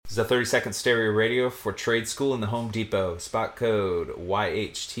This is a 30-second stereo radio for trade school in the Home Depot. Spot code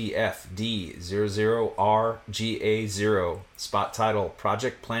YHTFD00RGA0. Spot title,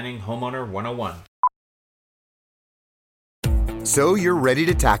 Project Planning Homeowner 101. So you're ready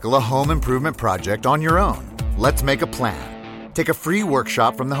to tackle a home improvement project on your own. Let's make a plan. Take a free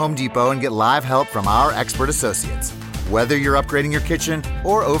workshop from the Home Depot and get live help from our expert associates. Whether you're upgrading your kitchen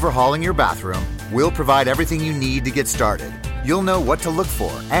or overhauling your bathroom, we'll provide everything you need to get started. You'll know what to look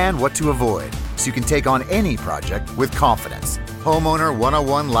for and what to avoid, so you can take on any project with confidence. Homeowner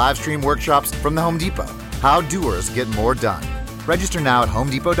 101 live stream workshops from the Home Depot. How doers get more done. Register now at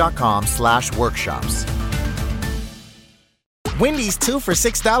homedepot.com/workshops. Wendy's 2 for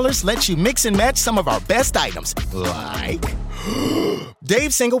 $6 lets you mix and match some of our best items, like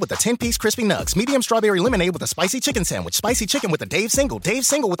Dave Single with a 10-piece crispy nugs, medium strawberry lemonade with a spicy chicken sandwich, spicy chicken with a Dave Single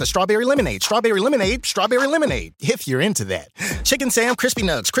with a strawberry lemonade, strawberry lemonade, if you're into that. Chicken Sam, crispy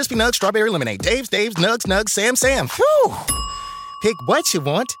nugs, strawberry lemonade, Dave's, nugs, Sam. Whew. Pick what you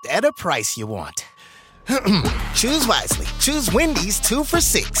want at a price you want. Choose wisely. Choose Wendy's 2 for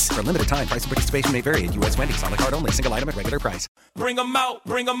 $6. For a limited time, price and participation may vary at U.S. Wendy's. On the card only. Single item at regular price. Bring 'em out,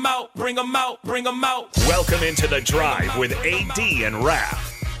 bring 'em out, bring 'em out, bring 'em out. Welcome into The Drive with AD and Raph.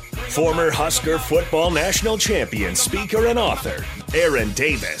 Former Husker football national champion, speaker, and author, Aaron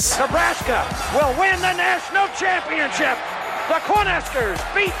Davis. Nebraska will win the national championship. The Cornhuskers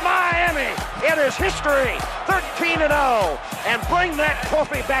beat Miami. It is history, 13-0, and bring that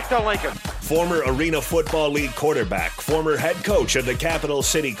trophy back to Lincoln. Former Arena Football League quarterback, former head coach of the Capital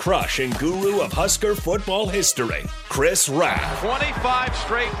City Crush, and guru of Husker football history, Chris Rapp. 25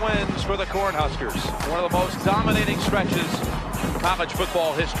 straight wins for the Cornhuskers. One of the most dominating stretches in college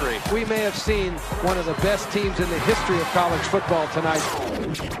football history. We may have seen one of the best teams in the history of college football tonight.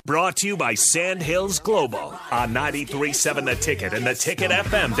 Brought to you by Sand Hills Global on 93.7 The Ticket and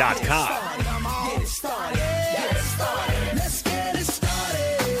theticketfm.com.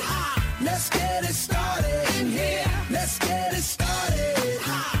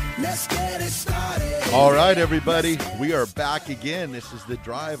 All right, everybody, we are back again. This is The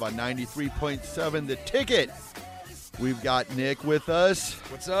Drive on 93.7 The Ticket. We've got Nick with us.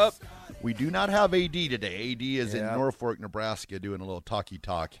 What's up? We do not have AD today. AD is in Norfolk, Nebraska, doing a little talky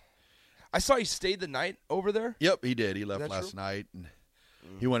talk. I saw he stayed the night over there. Yep, he did. He left last night, and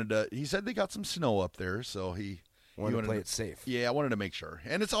he wanted to. He said they got some snow up there, so he wanted to play it safe. Yeah, I wanted to make sure.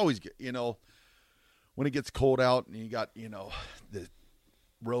 And it's always good, when it gets cold out and you got the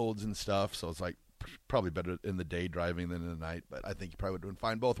roads and stuff. So it's like probably better in the day driving than in the night. But I think he probably would have been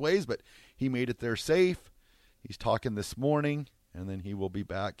fine both ways. But he made it there safe. He's talking this morning, and then he will be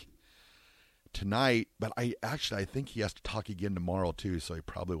back tonight. But I think he has to talk again tomorrow too, so he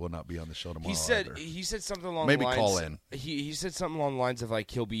probably will not be on the show tomorrow. He said something along maybe the lines. Call in. He said something along the lines of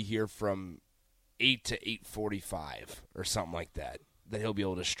like he'll be here from 8 to 8:45 or something like that. That he'll be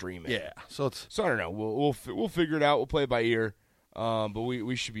able to stream it. Yeah. So I don't know. We'll figure it out. We'll play it by ear. But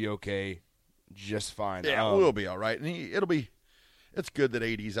we should be okay, just fine. Yeah, we'll be all right. And it's good that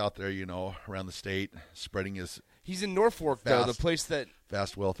AD's out there, around the state, spreading his. He's in Norfolk though, the place that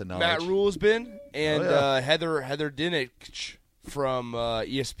vast wealth and knowledge. Matt Rule's been, and Heather Dinich from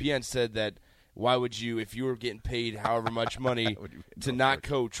ESPN said that why would you, if you were getting paid however much money to not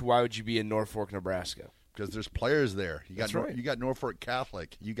coach, why would you be in Norfolk, Nebraska? Because there's players there. That's right. You got Norfolk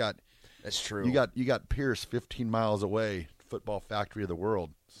Catholic. That's true. You got Pierce 15 miles away, football factory of the world.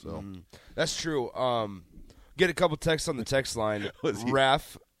 So that's true. Get a couple texts on the text line.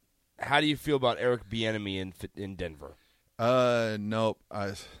 Raph, how do you feel about Eric Bieniemy in Denver? Nope.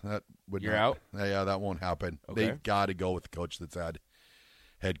 That would. You're out. Yeah, that won't happen. Okay. They've got to go with the coach that's had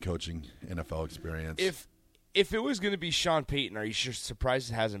head coaching NFL experience. If it was going to be Sean Payton, are you surprised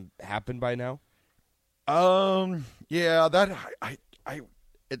it hasn't happened by now? Yeah, that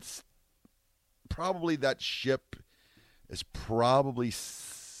it's probably that ship is probably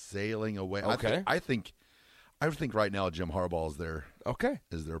sailing away. Okay. I think right now Jim Harbaugh is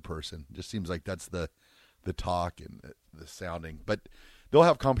their person. Just seems like that's the talk and the sounding. But they'll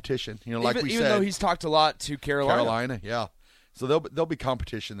have competition. Like we said, even though he's talked a lot to Carolina. Yeah. So there'll be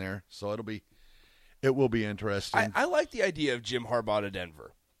competition there. So it will be interesting. I like the idea of Jim Harbaugh to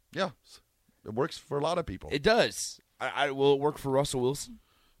Denver. Yeah. It works for a lot of people. It does. Will it work for Russell Wilson?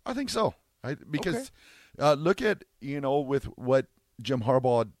 I think so. Because look at, with what Jim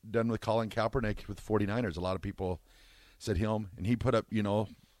Harbaugh done with Colin Kaepernick with the 49ers. A lot of people said him, and he put up,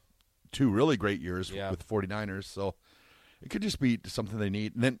 2 really great years with the 49ers. So it could just be something they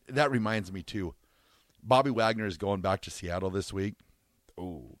need. And then that reminds me, too, Bobby Wagner is going back to Seattle this week.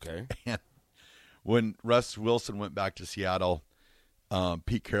 Oh, okay. And when Russ Wilson went back to Seattle,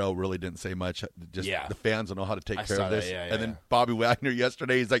 Pete Carroll really didn't say much. Just the fans don't know how to take care of that, this. And then Bobby Wagner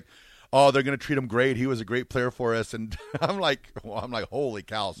yesterday, he's like, "Oh, they're going to treat him great. He was a great player for us." And I'm like, holy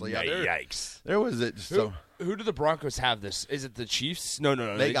cow! So yikes! There was it. Who do the Broncos have this? Is it the Chiefs? No.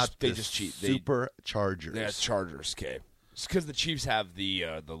 They just cheat. Superchargers. Yeah, Chargers. Okay, it's because the Chiefs have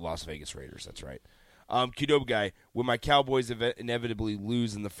the Las Vegas Raiders. That's right. Qdoba guy. When my Cowboys inevitably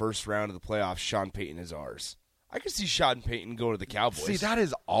lose in the first round of the playoffs, Sean Payton is ours. I could see Sean Payton go to the Cowboys. See, that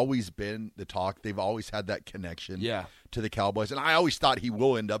has always been the talk. They've always had that connection to the Cowboys. And I always thought he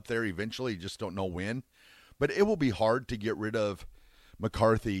will end up there eventually. Just don't know when. But it will be hard to get rid of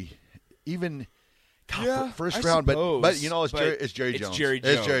McCarthy, even first round. Suppose, but it's Jerry Jones. It's Jerry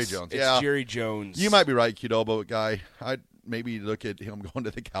Jones. It's Jerry Jones. It's Jerry Jones. You might be right, Qdoba guy. I'd maybe look at him going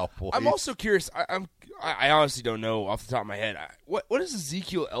to the Cowboys. I'm also curious. I honestly don't know off the top of my head. What is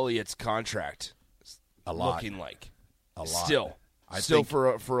Ezekiel Elliott's contract looking like? A lot. Still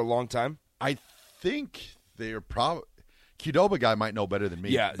for a long time. I think they're probably Qdoba guy might know better than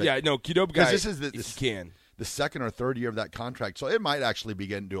me. Qdoba guy. This is the second or third year of that contract, so it might actually be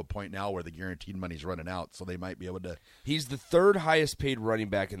getting to a point now where the guaranteed money's running out, so they might be able to. He's the third highest paid running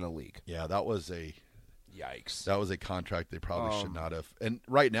back in the league. Yeah, that was a yikes. That was a contract they probably should not have. And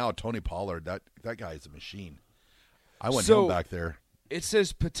right now, Tony Pollard, that guy is a machine. I want him back there. It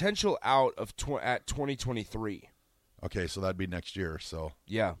says potential out of at 2023. Okay, so that'd be next year. So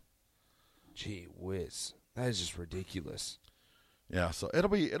yeah, gee whiz, that is just ridiculous. Yeah, so it'll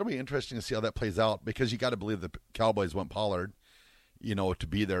be interesting to see how that plays out because you got to believe the Cowboys want Pollard, to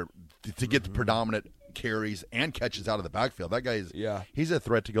be there to get the predominant carries and catches out of the backfield. That guy he's a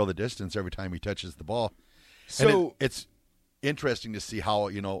threat to go the distance every time he touches the ball. So it's interesting to see how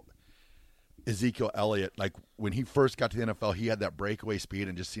Ezekiel Elliott, like when he first got to the NFL, he had that breakaway speed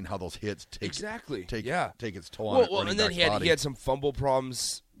and just seeing how those hits take its toll on it. Well, and then he had some fumble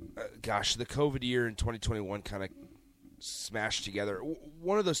problems. The COVID year in 2021 kind of smashed together.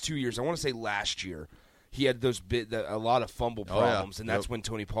 One of those 2 years, I want to say last year, he had a lot of fumble problems, and that's when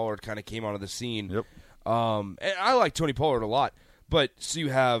Tony Pollard kind of came onto the scene. Yep. And I like Tony Pollard a lot, but so you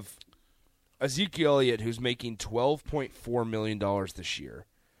have Ezekiel Elliott who's making $12.4 million this year.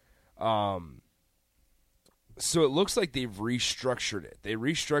 So it looks like they've restructured it. They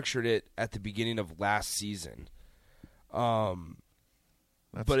restructured it at the beginning of last season.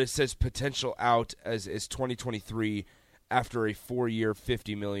 But it says potential out as 2023 after a 4-year,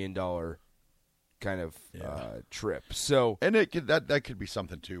 $50 million kind of trip. So and that could be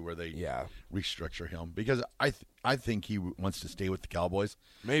something too where they restructure him because I think he wants to stay with the Cowboys.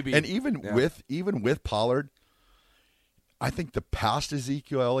 Maybe. And even with Pollard, I think the past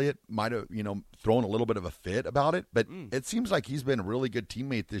Ezekiel Elliott might have, thrown a little bit of a fit about it, but it seems like he's been a really good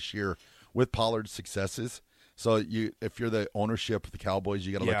teammate this year with Pollard's successes. So if you're the ownership of the Cowboys,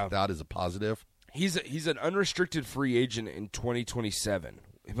 you got to look at that as a positive. He's an unrestricted free agent in 2027,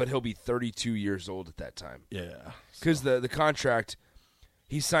 but he'll be 32 years old at that time. Yeah. Because the contract,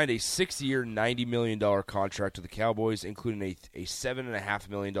 he signed a 6-year, $90 million contract to the Cowboys, including a $7.5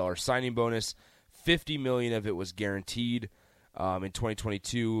 million signing bonus. $50 million of it was guaranteed. In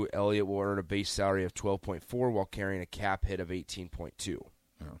 2022, Elliott will earn a base salary of $12.4 while carrying a cap hit of $18.2.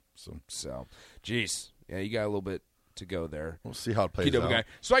 Yeah, so, geez. Yeah, you got a little bit to go there. We'll see how it plays out. Guy.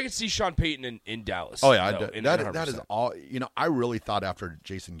 So I can see Sean Payton in Dallas. Oh, yeah. That is all. I really thought after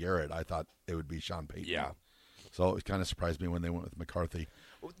Jason Garrett, I thought it would be Sean Payton. Yeah. So it kind of surprised me when they went with McCarthy.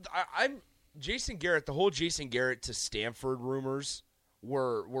 I'm Jason Garrett. The whole Jason Garrett to Stanford rumors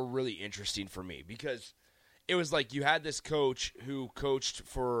were really interesting for me because it was like you had this coach who coached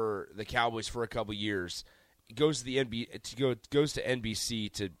for the Cowboys for a couple years, goes to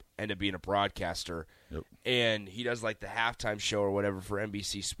NBC to end up being a broadcaster, and he does like the halftime show or whatever for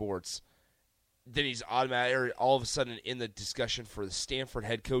NBC Sports. Then he's all of a sudden in the discussion for the Stanford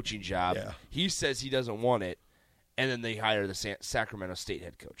head coaching job. Yeah. He says he doesn't want it, and then they hire the Sacramento State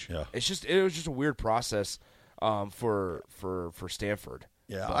head coach. Yeah. It was just a weird process for Stanford.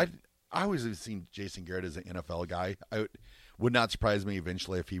 Yeah, but I always have seen Jason Garrett as an NFL guy. Would not surprise me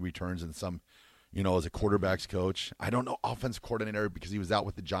eventually if he returns in some, as a quarterback's coach. I don't know, offensive coordinator because he was out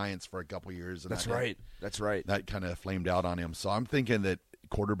with the Giants for a couple years. And That's right. That kind of flamed out on him. So I'm thinking that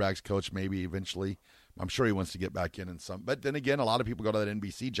quarterback's coach maybe eventually. I'm sure he wants to get back in some. But then again, a lot of people go to that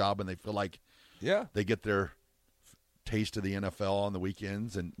NBC job and they feel like they get their taste of the NFL on the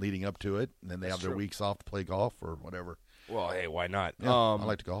weekends and leading up to it, and then they have their weeks off to play golf or whatever. Well, hey, why not? Yeah, I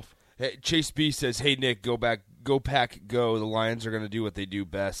like to golf. Hey, Chase B says, "Hey Nick, go Pack, go! The Lions are going to do what they do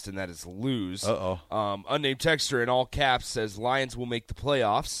best, and that is lose." Unnamed texter in all caps says Lions will make the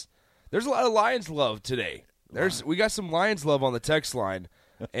playoffs. There's a lot of Lions love today. We got some Lions love on the text line,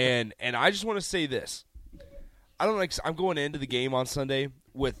 and I just want to say this. I'm going into the game on Sunday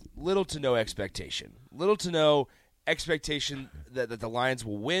with little to no expectation. Little to no expectation that the Lions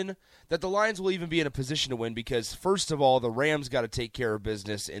will win, that the Lions will even be in a position to win because, first of all, the Rams got to take care of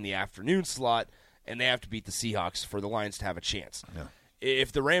business in the afternoon slot, and they have to beat the Seahawks for the Lions to have a chance. Yeah.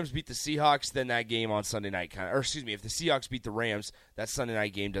 If the Rams beat the Seahawks, then that game on Sunday night if the Seahawks beat the Rams, that Sunday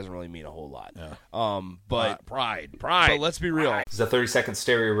night game doesn't really mean a whole lot. Yeah. But Pride. But let's be real. This is a 30-second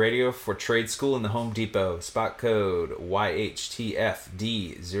stereo radio for Trade School in the Home Depot. Spot code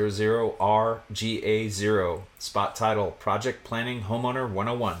YHTFD00RGA0. Spot title, Project Planning Homeowner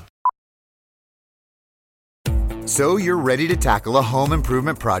 101. So you're ready to tackle a home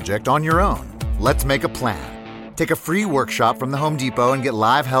improvement project on your own. Let's make a plan. Take a free workshop from the Home Depot and get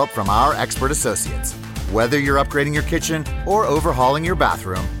live help from our expert associates. Whether you're upgrading your kitchen or overhauling your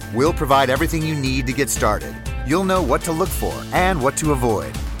bathroom, we'll provide everything you need to get started. You'll know what to look for and what to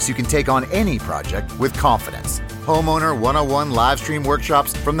avoid, so you can take on any project with confidence. Homeowner 101 live stream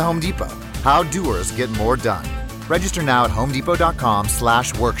workshops from the Home Depot. How doers get more done. Register now at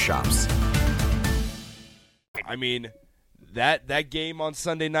homedepot.com/workshops. I mean, that game on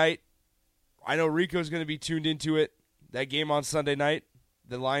Sunday night, I know Rico's going to be tuned into it. That game on Sunday night,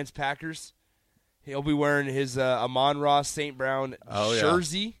 the Lions-Packers, he'll be wearing his Amon-Ra St. Brown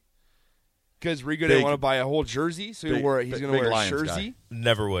jersey because Rico didn't want to buy a whole jersey, so he's going to wear a jersey. Guy.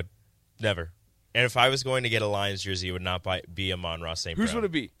 Never would. Never. And if I was going to get a Lions jersey, it would not be Amon-Ra St. Brown. Who's would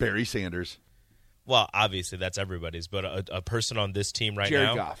it be? Barry Sanders. Well, obviously, that's everybody's, but a person on this team right Jared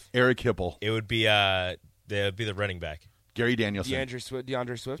now. Goff. Eric Hipple. It would be the running back. Gary Danielson.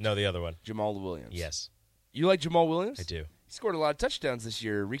 DeAndre Swift? No, the other one. Jamal Williams. Yes. You like Jamal Williams? I do. He scored a lot of touchdowns this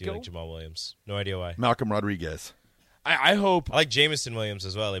year, Rico. I do like Jamal Williams. No idea why. Malcolm Rodriguez. I hope. I like Jameson Williams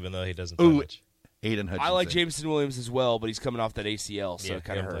as well, even though he doesn't play much. Aiden Hutchinson. I like Jameson Williams as well, but he's coming off that ACL, so it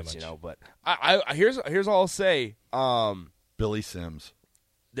kind of hurts, But here's all I'll say. Billy Sims.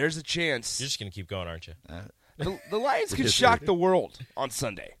 There's a chance. You're just going to keep going, aren't you? The Lions could shock the world on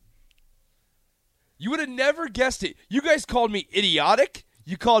Sunday. You would have never guessed it. You guys called me idiotic.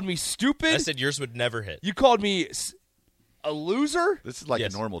 You called me stupid. I said yours would never hit. You called me a loser. This is like a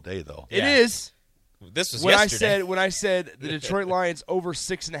normal day, though. It is. This was yesterday. When I said the Detroit Lions over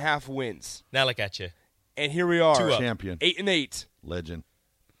 6.5 wins. Now look at you. And here we are. Champion. 8-8. Legend.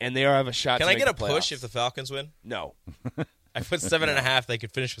 And they have a shot Can to I get a the push playoffs. if the Falcons win? No. I put 7.5. They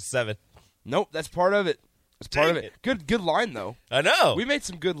could finish with 7. Nope, that's part of it. That's part of it. Good line, though. I know. We made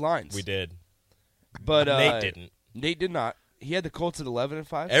some good lines. We did. But Nate didn't. Nate did not. He had the Colts at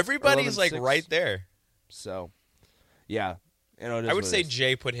 11-5. Everybody's like right there. So, yeah. I would say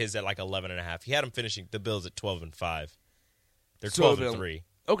Jay put his at like 11.5. He had him finishing the Bills at 12-5. They're 12-3.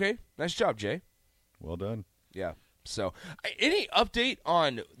 Okay, nice job, Jay. Well done. Yeah. So, any update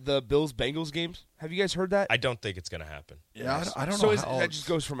on the Bills-Bengals games? Have you guys heard that? I don't think it's going to happen. Yeah, I don't know. So that just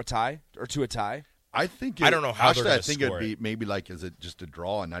goes from a tie or to a tie? I think I don't know how they're going to score. I think it'd be maybe like as a just a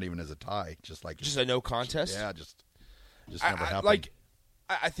draw and not even as a tie, just a no contest. Yeah, just never happened.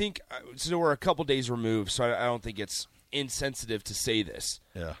 I think so. We're a couple days removed, so I don't think it's insensitive to say this.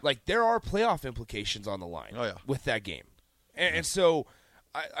 Yeah, like there are playoff implications on the line. Oh yeah, with that game, and so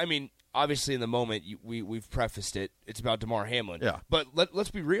I mean, obviously in the moment we've prefaced it. It's about Damar Hamlin. Yeah, but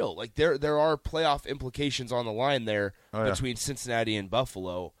let's be real. Like there are playoff implications on the line there between Cincinnati and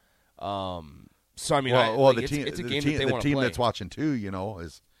Buffalo. So I mean, the team, it's a game that they want to play. The team that's watching too,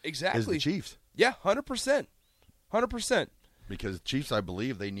 is exactly the Chiefs. Yeah, 100%. Because Chiefs, I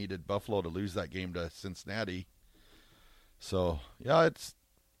believe they needed Buffalo to lose that game to Cincinnati. So yeah,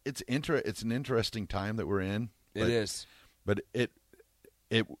 it's an interesting time that we're in. It is, but it,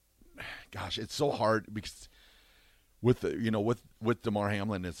 gosh, it's so hard because with with Damar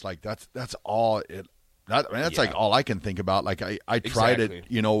Hamlin, it's like that's all it. That's like all I can think about. Like I try to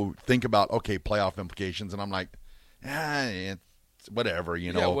think about playoff implications, and I'm like, it's whatever,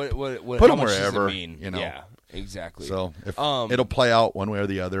 what put them how much wherever, does it mean? Yeah, exactly. So if it'll play out one way or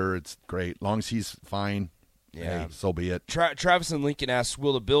the other, it's great. As long as he's fine, yeah, hey, so be it. Travis and Lincoln asks,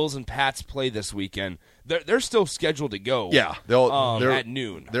 will the Bills and Pats play this weekend? They're still scheduled to go. Yeah, they're at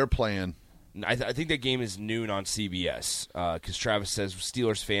noon. They're playing. I think that game is noon on CBS because Travis says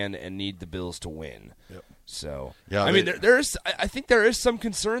Steelers fan and need the Bills to win. Yep. So yeah, I mean I think there is some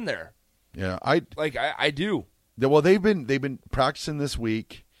concern there. Yeah, I do. Well, they've been practicing this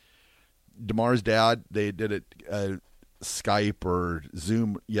week. Damar's dad, they did it Skype or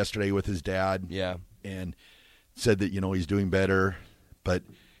Zoom yesterday with his dad. Yeah, and said that he's doing better, but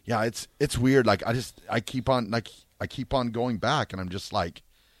yeah, it's weird. Like I keep on going back, and I'm just like.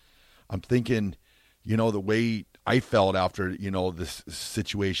 I'm thinking, the way I felt after, this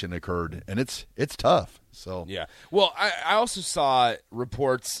situation occurred. And it's tough. So yeah. Well, I also saw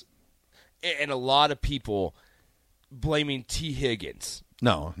reports and a lot of people blaming T. Higgins.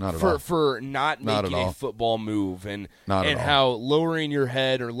 No, not at all. For not making a football move and how lowering your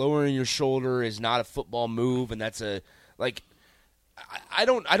head or lowering your shoulder is not a football move, and that's I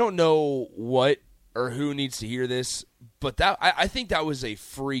don't know what or who needs to hear this, but that I think that was a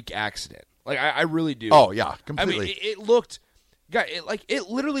freak accident. Like I really do. Oh yeah, completely. I mean, it looked, it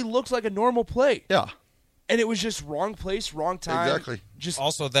literally looked like a normal play. Yeah. And it was just wrong place, wrong time. Exactly. Just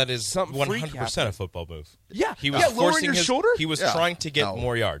also, that is something 100% a football move. Yeah. He was lowering your shoulder. He was trying to get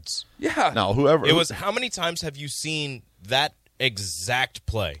more yards. Yeah. Now, whoever it was, how many times have you seen that exact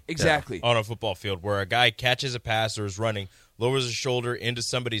play? Exactly. On a football field where a guy catches a pass or is running, lowers his shoulder into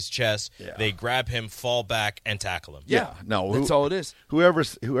somebody's chest, they grab him, fall back, and tackle him. Yeah. No, that's all it is.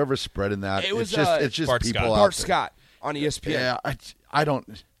 Whoever's spreading that, it was it's just Bart people Scott. out Bart there. Scott on ESPN. Yeah, I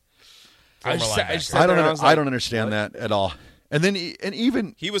don't. I don't understand that at all. And then,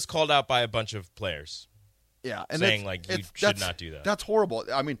 even he was called out by a bunch of players. Yeah, and saying you should not do that. That's horrible.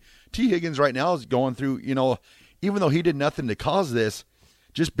 I mean, T. Higgins right now is going through. Even though he did nothing to cause this,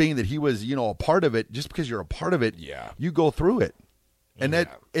 just being that he was, a part of it. Just because you're a part of it, you go through it, and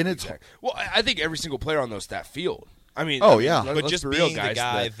it's well. I think every single player on that field. I mean, but just being guys, the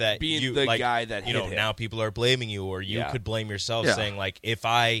guy that being you, the guy that hit him. Now people are blaming you, or you could blame yourself, saying if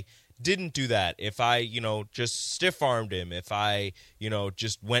I didn't do that, if I just stiff armed him, if I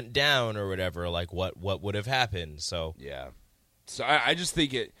just went down or whatever, what would have happened? So so I just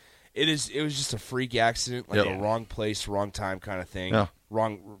think it was just a freak accident, a wrong place, wrong time kind of thing.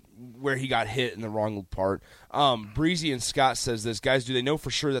 Wrong where he got hit in the wrong part. Breezy and Scott says this, guys, do they know for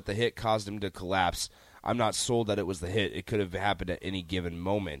sure that the hit caused him to collapse? I'm not sold that it was the hit. It could have happened at any given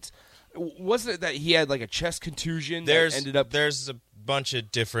moment. Wasn't it that he had a chest contusion? There's a bunch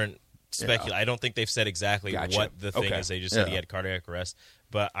of different speculation. I don't think they've said exactly what the thing is. They just said he had cardiac arrest.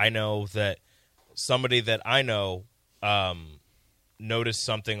 But I know that somebody that I know noticed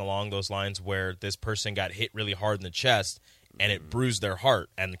something along those lines where this person got hit really hard in the chest and it bruised their heart,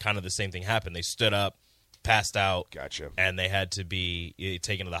 and kind of the same thing happened. They stood up, passed out, and they had to be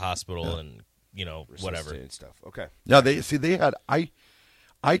taken to the hospital and whatever and stuff. Okay. Yeah, they had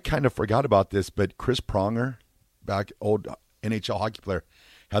I kind of forgot about this, but Chris Pronger, old NHL hockey player,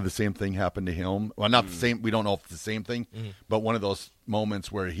 had the same thing happen to him. Well, not the same. We don't know if it's the same thing, but one of those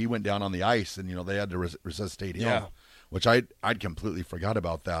moments where he went down on the ice and they had to resuscitate him, which I'd completely forgot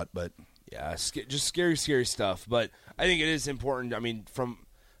about that. But just scary stuff. But I think it is important. I mean, from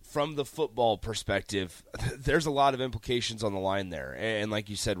the football perspective, there's a lot of implications on the line there. And like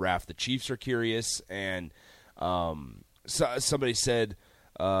you said, Raph, the Chiefs are curious, and somebody said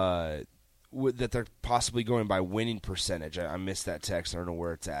that they're possibly going by winning percentage. I missed that text. I don't know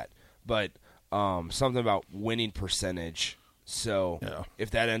where it's at. But something about winning percentage. So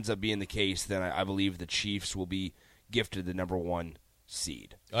if that ends up being the case, then I believe the Chiefs will be gifted the number 1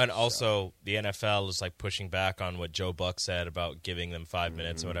 seed. And also, the NFL is pushing back on what Joe Buck said about giving them 5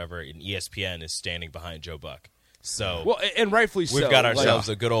 minutes or whatever, and ESPN is standing behind Joe Buck. So, well, and rightfully so. We've got ourselves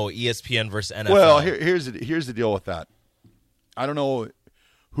a good old ESPN versus NFL. Well, here's the deal with that. I don't know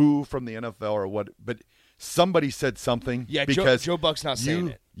who from the NFL or what, but somebody said something. Yeah, because Joe Buck's not saying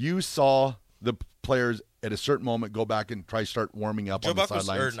it. You saw the players at a certain moment go back and try to start warming up on the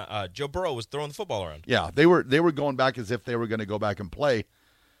sidelines. Joe Burrow was throwing the football around. Yeah, they were going back as if they were going to go back and play.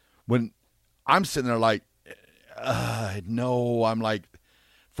 When I'm sitting there no, I'm like,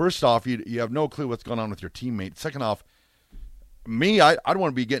 first off, you have no clue what's going on with your teammate. Second off, me, I'd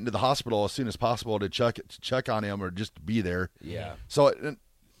want to be getting to the hospital as soon as possible to check on him or just be there. Yeah. So,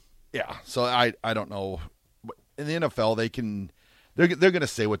 So I don't know. In the NFL, they're going to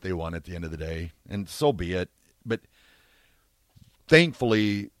say what they want at the end of the day, and so be it. But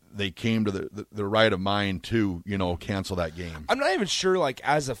thankfully, they came to the right of mind to cancel that game. I'm not even sure.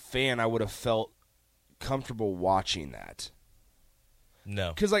 As a fan, I would have felt comfortable watching that.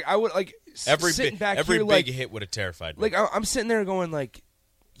 No, because I would every big hit would have terrified me. I'm sitting there going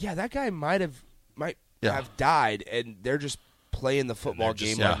that guy might have died, and they're just playing the football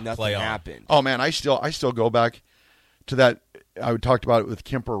game like nothing happened. Oh man, I still go back to that. I talked about it with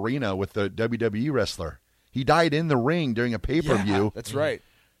Kemper Arena with the WWE wrestler. He died in the ring during a pay-per-view. Yeah, that's right.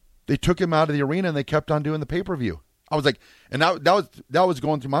 They took him out of the arena and they kept on doing the pay-per-view. I was like, and that was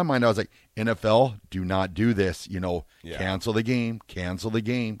going through my mind. I was like, NFL, do not do this. Cancel the game, cancel the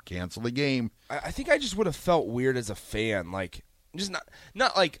game, cancel the game. I think I just would have felt weird as a fan, just not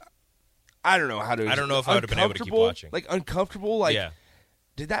I don't know how to. I don't know if I would have been able to keep watching. Uncomfortable.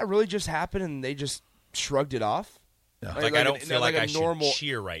 Did that really just happen? And they just shrugged it off. Yeah. Like I don't feel like I should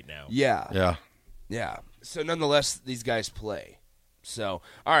cheer right now. Yeah. So nonetheless, these guys play. So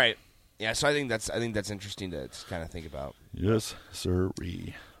all right. Yeah, so I think that's interesting to kind of think about. Yes,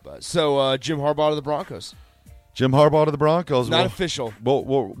 sirree. But so Jim Harbaugh to the Broncos. Jim Harbaugh to the Broncos. Not official.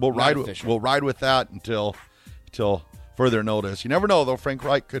 We'll ride with that until further notice. You never know, though. Frank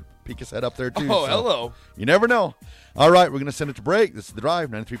Reich could peek his head up there too. Oh, hello. You never know. All right, we're going to send it to break. This is The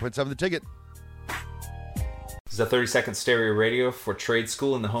Drive, 93.7 The Ticket. This is a 30-second stereo radio for trade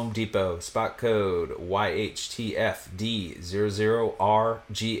school in the Home Depot. Spot code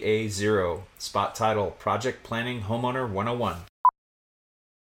YHTFD00RGA0. Spot title, Project Planning Homeowner 101.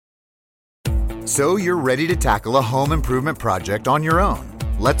 So you're ready to tackle a home improvement project on your own.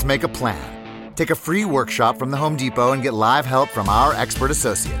 Let's make a plan. Take a free workshop from the Home Depot and get live help from our expert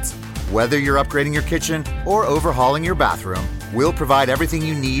associates. Whether you're upgrading your kitchen or overhauling your bathroom, we'll provide everything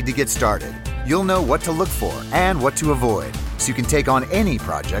you need to get started. You'll know what to look for and what to avoid, so you can take on any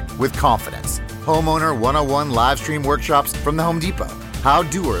project with confidence. Homeowner 101 live stream workshops from the Home Depot. How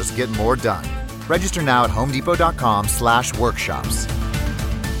doers get more done. Register now at homedepot.com/workshops.